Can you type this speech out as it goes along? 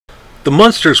The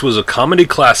Munsters was a comedy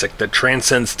classic that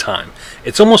transcends time.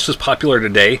 It's almost as popular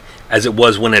today as it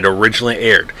was when it originally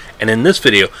aired, and in this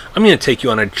video, I'm going to take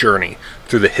you on a journey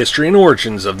through the history and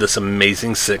origins of this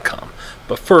amazing sitcom.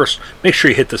 But first, make sure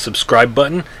you hit the subscribe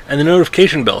button and the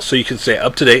notification bell so you can stay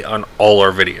up to date on all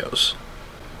our videos.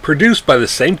 Produced by the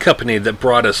same company that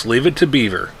brought us Leave It to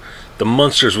Beaver, The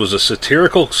Munsters was a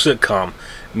satirical sitcom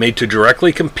made to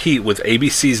directly compete with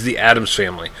ABC's The Addams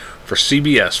Family for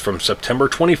CBS from September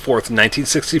 24th,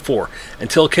 1964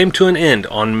 until it came to an end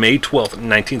on May 12th,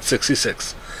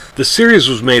 1966. The series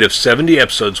was made of 70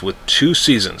 episodes with 2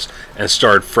 seasons and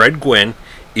starred Fred Gwynne,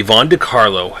 Yvonne De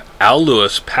Carlo, Al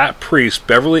Lewis, Pat Priest,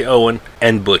 Beverly Owen,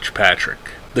 and Butch Patrick.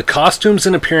 The costumes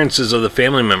and appearances of the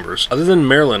family members, other than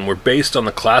Marilyn, were based on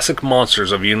the classic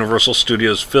monsters of Universal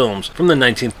Studios films from the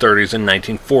 1930s and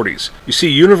 1940s. You see,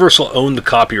 Universal owned the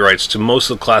copyrights to most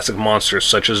of the classic monsters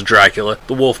such as Dragula,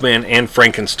 the Wolfman, and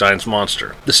Frankenstein's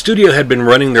monster. The studio had been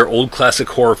running their old classic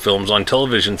horror films on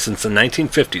television since the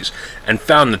 1950s and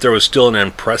found that there was still an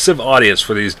impressive audience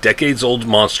for these decades-old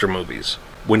monster movies.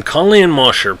 When Conley and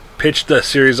Mosher pitched the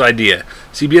series idea,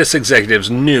 CBS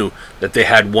executives knew that they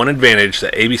had one advantage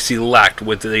that ABC lacked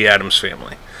with the Addams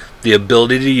Family: the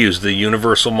ability to use the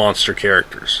Universal monster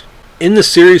characters. In the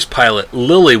series pilot,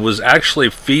 Lily was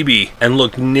actually Phoebe and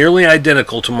looked nearly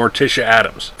identical to Morticia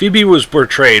Addams. Phoebe was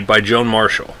portrayed by Joan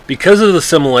Marshall. Because of the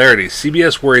similarities,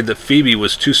 CBS worried that Phoebe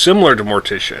was too similar to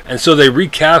Morticia, and so they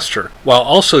recast her, while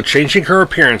also changing her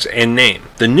appearance and name.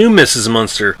 The new Mrs.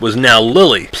 Munster was now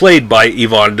Lily, played by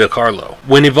Yvonne De Carlo.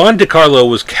 When Yvonne De Carlo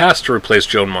was cast to replace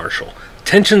Joan Marshall,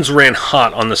 tensions ran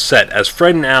hot on the set as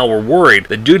Fred and Al were worried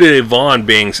that due to Yvonne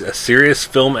being a serious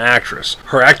film actress,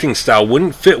 her acting style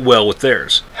wouldn't fit well with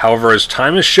theirs. However, as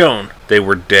time has shown, they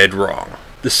were dead wrong.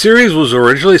 The series was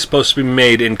originally supposed to be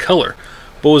made in color,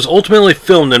 but was ultimately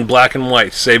filmed in black and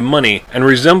white to save money and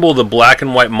resemble the black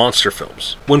and white monster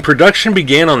films. When production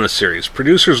began on the series,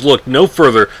 producers looked no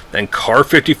further than Car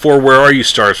 54 Where Are You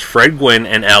stars Fred Gwynne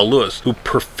and Al Lewis, who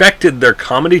perfected their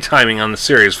comedy timing on the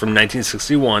series from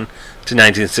 1961 to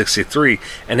 1963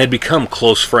 and had become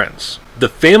close friends. The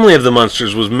family of the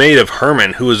Munsters was made of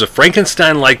Herman, who was a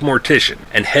Frankenstein-like mortician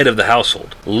and head of the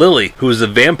household; Lily, who was the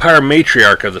vampire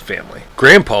matriarch of the family;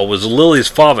 Grandpa was Lily's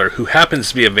father, who happens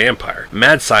to be a vampire,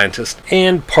 mad scientist,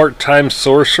 and part-time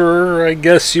sorcerer, I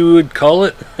guess you would call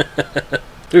it.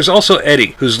 There's also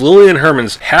Eddie, who's Lily and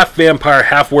Herman's half-vampire,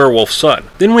 half-werewolf son.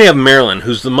 Then we have Marilyn,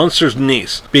 who's the Munsters'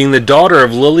 niece, being the daughter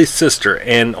of Lily's sister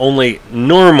and only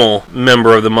normal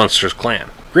member of the Munsters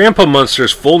clan. Grandpa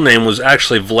Munster's full name was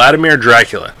actually Vladimir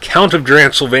Dragula, Count of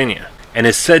Transylvania, and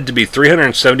is said to be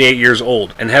 378 years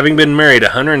old, and having been married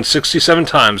 167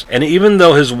 times, and even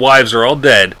though his wives are all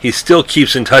dead, he still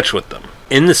keeps in touch with them.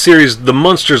 In the series, the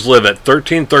Munsters live at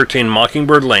 1313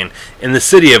 Mockingbird Lane in the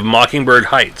city of Mockingbird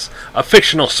Heights, a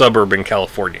fictional suburb in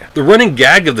California. The running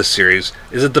gag of the series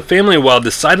is that the family, while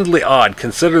decidedly odd,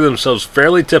 consider themselves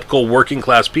fairly typical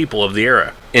working-class people of the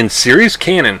era. In series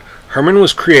canon, Herman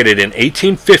was created in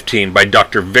 1815 by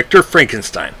Dr. Victor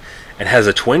Frankenstein and has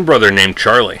a twin brother named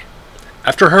Charlie.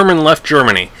 After Herman left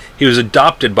Germany, he was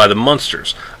adopted by the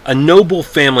Munsters, a noble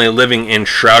family living in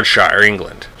Shropshire,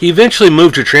 England. He eventually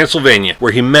moved to Transylvania,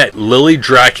 where he met Lily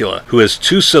Dragula, who has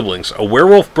 2 siblings, a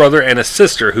werewolf brother and a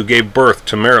sister who gave birth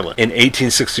to Marilyn. In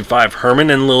 1865, Herman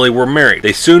and Lily were married.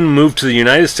 They soon moved to the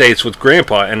United States with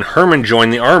Grandpa, and Herman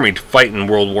joined the army to fight in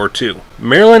World War II.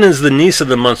 Marilyn is the niece of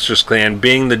the Munsters clan,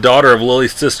 being the daughter of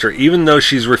Lily's sister, even though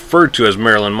she's referred to as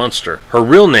Marilyn Munster. Her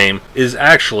real name is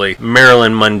actually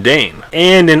Marilyn Mundane,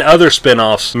 and in other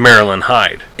spin-offs, Marilyn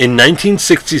Hyde. In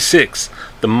 1966,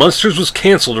 The Munsters was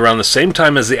canceled around the same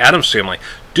time as The Addams Family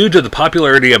due to the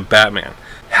popularity of Batman.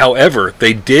 However,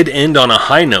 they did end on a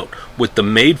high note with the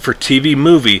made-for-TV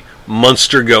movie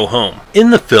Munster Go Home.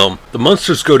 In the film, the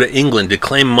Munsters go to England to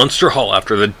claim Munster Hall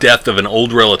after the death of an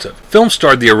old relative. The film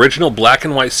starred the original black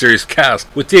and white series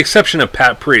cast, with the exception of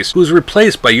Pat Priest, who was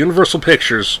replaced by Universal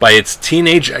Pictures by its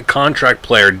teenage contract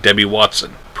player Debbie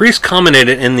Watson. Priest commented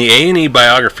in the A&E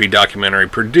biography documentary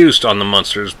produced on the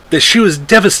Munsters that she was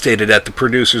devastated at the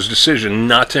producer's decision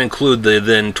not to include the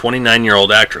then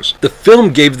 29-year-old actress. The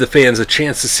film gave the fans a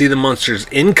chance to see the Munsters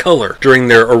in color during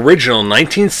their original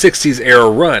 1960s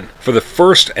era run, for the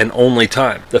first and only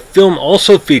time. The film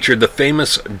also featured the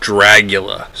famous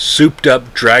Dragula,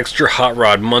 souped-up dragster hot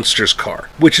rod Munsters car,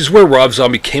 which is where Rob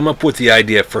Zombie came up with the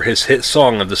idea for his hit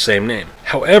song of the same name.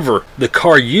 However, the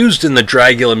car used in the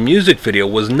Dragula music video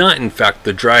was not in fact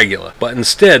the Dragula, but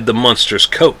instead the Munsters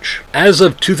coach. As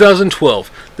of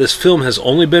 2012, this film has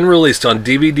only been released on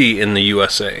DVD in the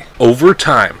USA. Over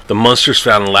time, the Munsters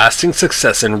found lasting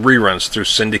success in reruns through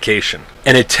syndication.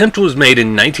 An attempt was made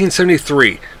in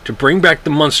 1973 to bring back the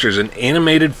Munsters in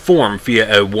animated form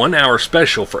via a 1-hour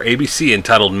special for ABC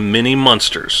entitled Mini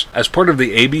Munsters, as part of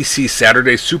the ABC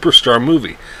Saturday Superstar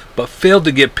movie, but failed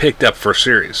to get picked up for a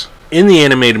series. In the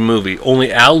animated movie,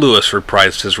 only Al Lewis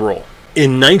reprised his role.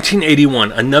 In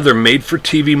 1981, another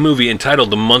made-for-TV movie entitled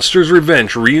The Munsters'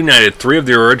 Revenge reunited 3 of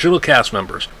the original cast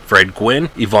members, Fred Gwynne,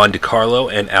 Yvonne De Carlo,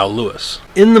 and Al Lewis.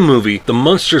 In the movie, the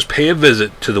Munsters pay a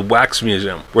visit to the Wax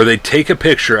Museum, where they take a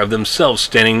picture of themselves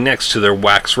standing next to their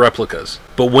wax replicas.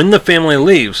 But when the family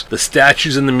leaves, the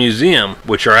statues in the museum,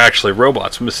 which are actually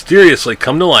robots, mysteriously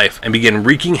come to life and begin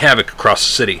wreaking havoc across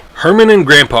the city. Herman and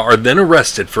Grandpa are then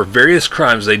arrested for various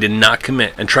crimes they did not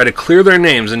commit and try to clear their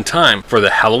names in time for the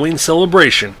Halloween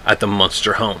celebration at the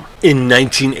Munster home. In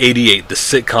 1988, the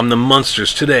sitcom The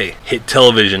Munsters Today hit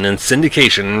television in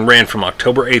syndication and ran from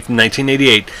October 8,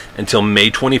 1988 until May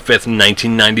 25,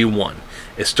 1991.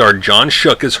 It starred John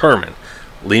Shook as Herman,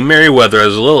 Lee Merriweather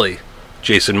as Lily,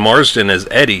 Jason Marsden as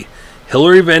Eddie,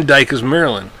 Hilary Van Dyke as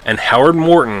Marilyn, and Howard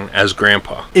Morton as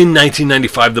Grandpa. In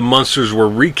 1995, the Munsters were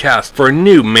recast for a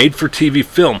new made-for-TV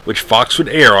film which Fox would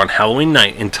air on Halloween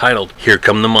night entitled Here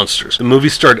Come the Munsters. The movie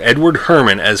starred Edward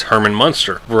Herman as Herman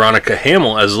Munster, Veronica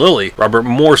Hamill as Lily, Robert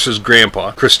Morse as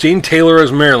Grandpa, Christine Taylor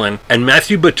as Marilyn, and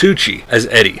Matthew Battucci as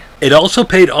Eddie. It also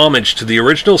paid homage to the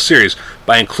original series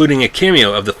by including a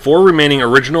cameo of the 4 remaining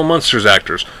original Munsters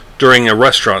actors during a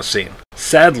restaurant scene.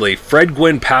 Sadly, Fred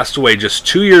Gwynne passed away just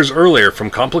 2 years earlier from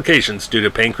complications due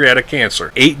to pancreatic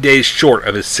cancer, 8 days short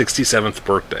of his 67th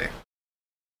birthday.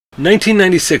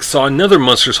 1996 saw another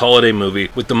Munsters holiday movie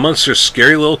with the Munsters'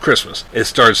 Scary Little Christmas. It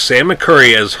stars Sam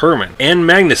McCurry as Herman, Ann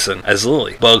Magnuson as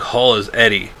Lily, Bug Hall as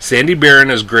Eddie, Sandy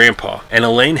Barron as Grandpa, and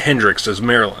Elaine Hendricks as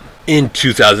Marilyn. In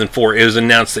 2004, it was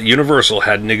announced that Universal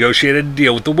had negotiated a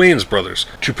deal with the Wayans brothers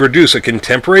to produce a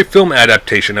contemporary film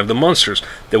adaptation of the Munsters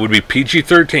that would be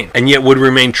PG-13, and yet would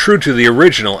remain true to the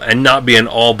original and not be an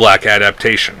all-black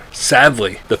adaptation.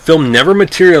 Sadly, the film never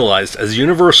materialized as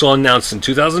Universal announced in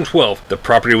 2012 the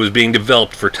property was being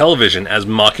developed for television as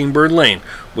Mockingbird Lane,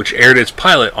 which aired its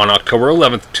pilot on October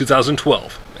 11,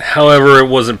 2012. However, it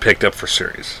wasn't picked up for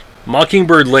series.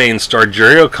 Mockingbird Lane starred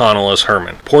Jerry O'Connell as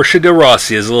Herman, Portia de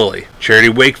Rossi as Lily, Charity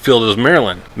Wakefield as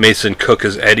Marilyn, Mason Cook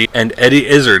as Eddie, and Eddie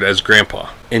Izzard as Grandpa.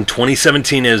 In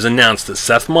 2017, it was announced that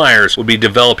Seth Meyers would be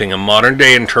developing a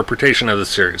modern-day interpretation of the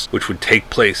series, which would take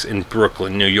place in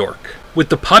Brooklyn, New York. With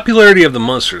the popularity of the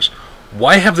Munsters,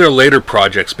 why have their later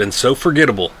projects been so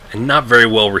forgettable and not very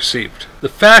well received? The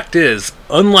fact is,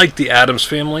 unlike the Addams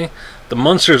Family, the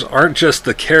Munsters aren't just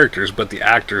the characters, but the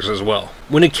actors as well.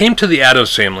 When it came to the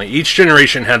Addams Family, each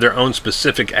generation had their own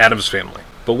specific Addams Family.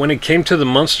 But when it came to the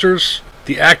Munsters,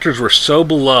 the actors were so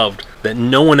beloved that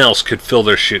no one else could fill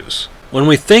their shoes. When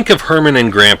we think of Herman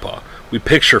and Grandpa, we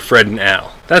picture Fred and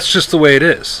Al. That's just the way it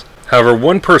is. However,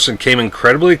 one person came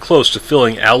incredibly close to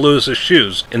filling Al Lewis's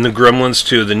shoes in the Gremlins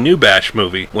 2 The New Batch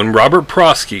movie when Robert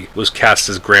Prosky was cast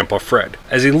as Grandpa Fred.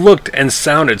 As he looked and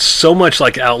sounded so much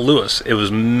like Al Lewis, it was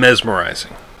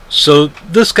mesmerizing. So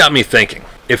this got me thinking,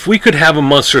 if we could have a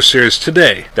Munster series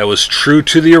today that was true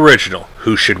to the original,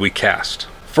 who should we cast?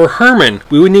 For Herman,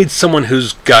 we would need someone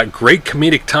who's got great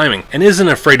comedic timing and isn't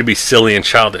afraid to be silly and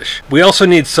childish. We also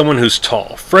need someone who's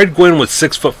tall. Fred Gwynne was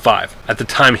 6'5" at the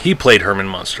time he played Herman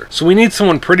Munster, so we need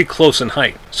someone pretty close in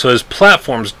height, so his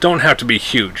platforms don't have to be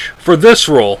huge. For this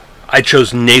role, I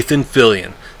chose Nathan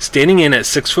Fillion. Standing in at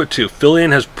 6'2",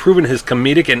 Fillion has proven his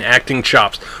comedic and acting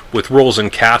chops with roles in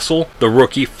Castle, The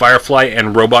Rookie, Firefly,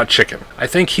 and Robot Chicken. I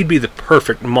think he'd be the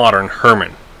perfect modern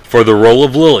Herman. For the role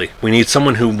of Lily, we need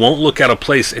someone who won't look out of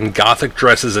place in gothic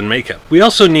dresses and makeup. We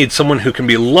also need someone who can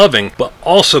be loving, but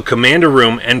also command a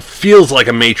room and feels like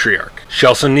a matriarch. She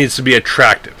also needs to be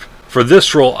attractive. For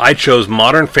this role, I chose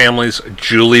Modern Family's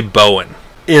Julie Bowen.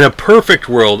 In a perfect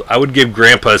world, I would give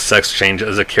Grandpa a sex change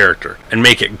as a character, and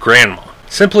make it Grandma.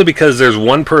 Simply because there's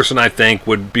one person I think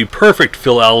would be perfect to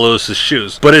fill Al Lewis's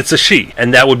shoes, but it's a she,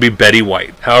 and that would be Betty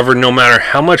White. However, no matter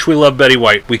how much we love Betty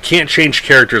White, we can't change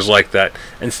characters like that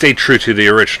and stay true to the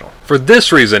original. For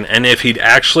this reason, and if he'd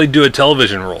actually do a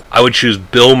television role, I would choose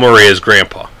Bill Murray as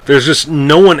Grandpa. There's just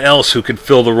no one else who could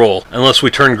fill the role unless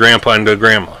we turn Grandpa into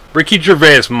Grandma. Ricky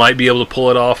Gervais might be able to pull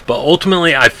it off, but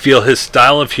ultimately I feel his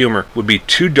style of humor would be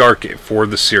too dark for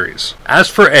the series. As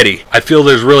for Eddie, I feel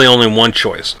there's really only one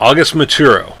choice, August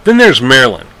Maturo. Then there's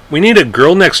Marilyn. We need a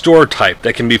girl next door type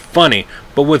that can be funny,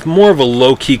 but with more of a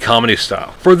low-key comedy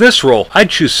style. For this role, I'd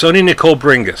choose Sonia Nicole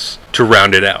Bringas to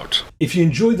round it out. If you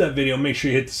enjoyed that video, make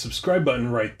sure you hit the subscribe button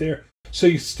right there so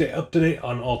you stay up to date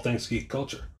on all things geek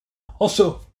culture.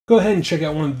 Also, go ahead and check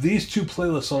out one of these two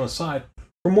playlists on the side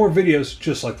for more videos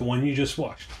just like the one you just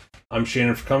watched. I'm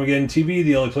Shannon for Comic TV,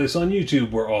 the only place on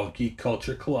YouTube where all geek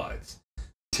culture collides.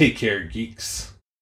 Take care, geeks.